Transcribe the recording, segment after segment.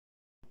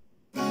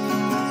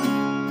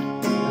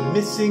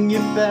Missing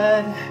your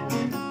bed,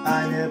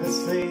 I never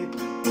sleep.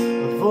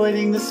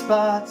 Avoiding the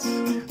spots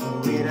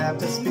where we'd have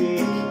to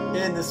speak.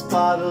 In this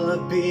bottle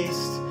of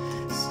beast,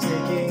 it's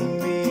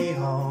taking me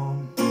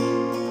home.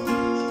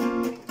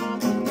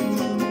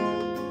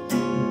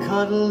 I'm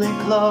cuddling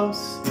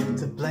close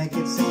to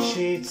blankets and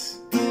sheets.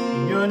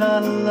 You're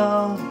not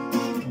alone,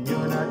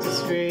 you're not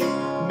discreet.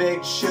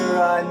 Make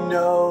sure I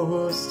know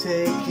who's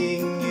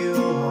taking you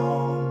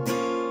home.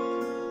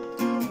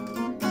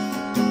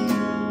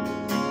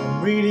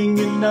 Reading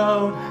your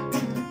note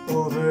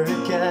over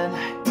again.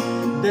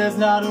 There's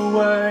not a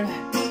word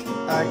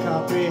I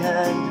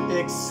comprehend,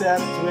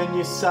 except when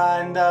you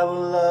signed, I will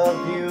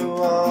love you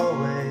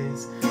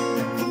always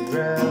and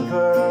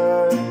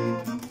forever.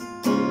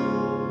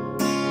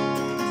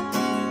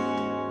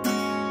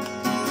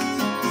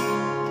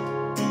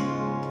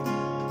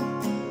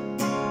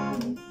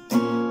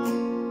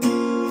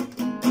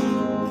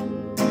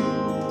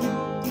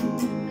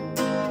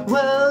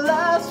 Well,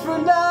 as for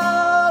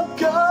now, I'm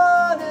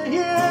gonna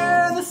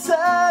hear the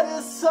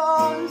saddest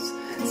songs,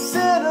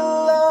 sit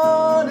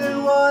alone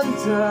and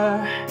wonder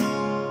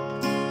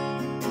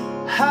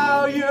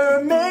how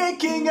you're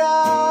making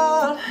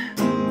out.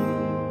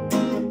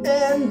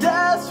 And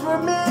as for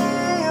me,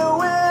 I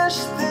wish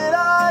that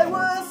I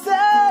was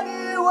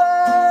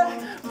anywhere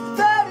with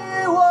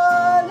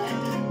anyone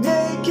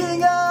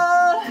making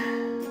out.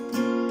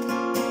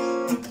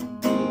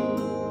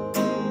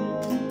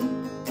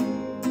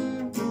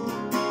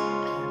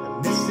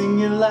 I'm missing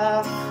your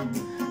laugh.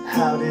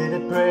 How did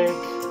it break?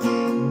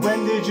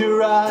 When did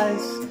your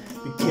eyes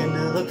begin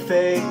to look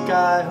fake?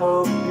 I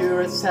hope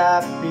you're as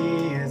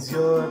happy as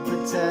you're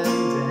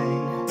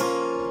pretending.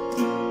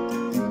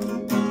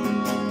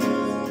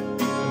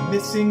 I'm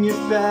missing your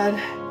bed,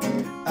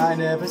 I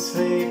never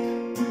sleep.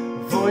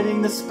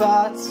 Avoiding the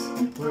spots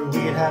where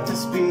we'd have to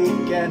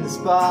speak. And this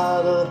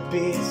bottle of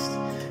beast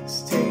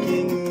is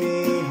taking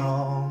me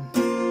home.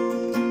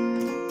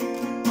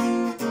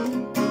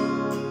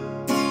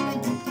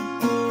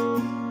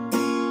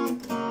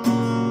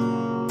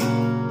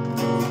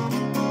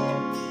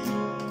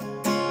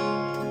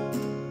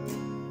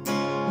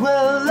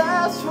 Well,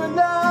 as for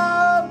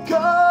now, I'm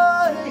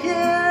gonna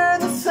hear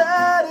the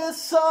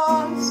saddest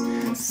songs,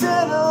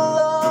 sit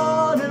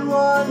alone and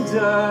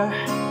wonder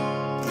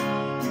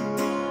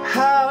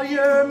how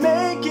you're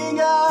making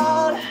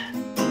out.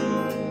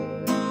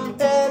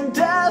 And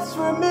as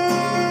for me,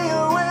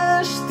 I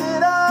wish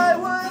that I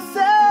was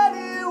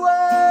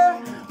anywhere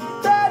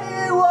with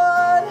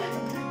anyone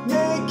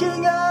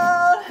making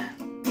out.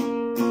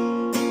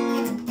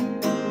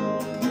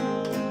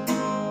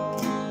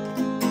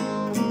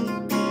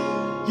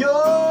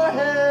 Your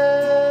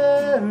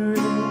hair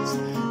is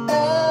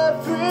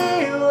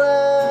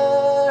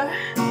everywhere,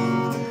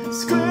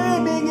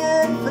 screaming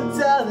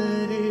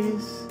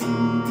infidelities,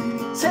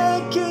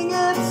 taking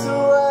it to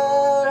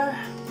where.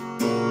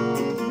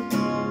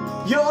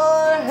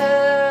 Your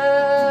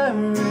hair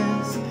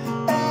is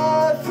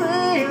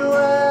everywhere,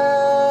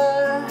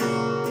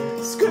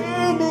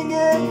 screaming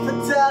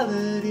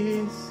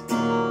infidelities,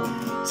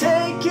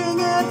 taking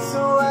it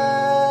to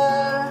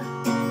where.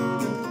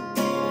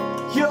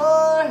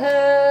 Your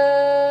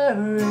hair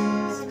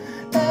is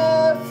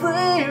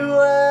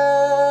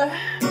everywhere,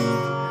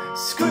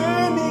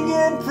 screaming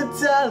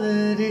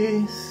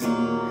infidelities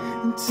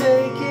and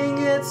taking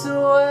it to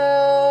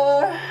where.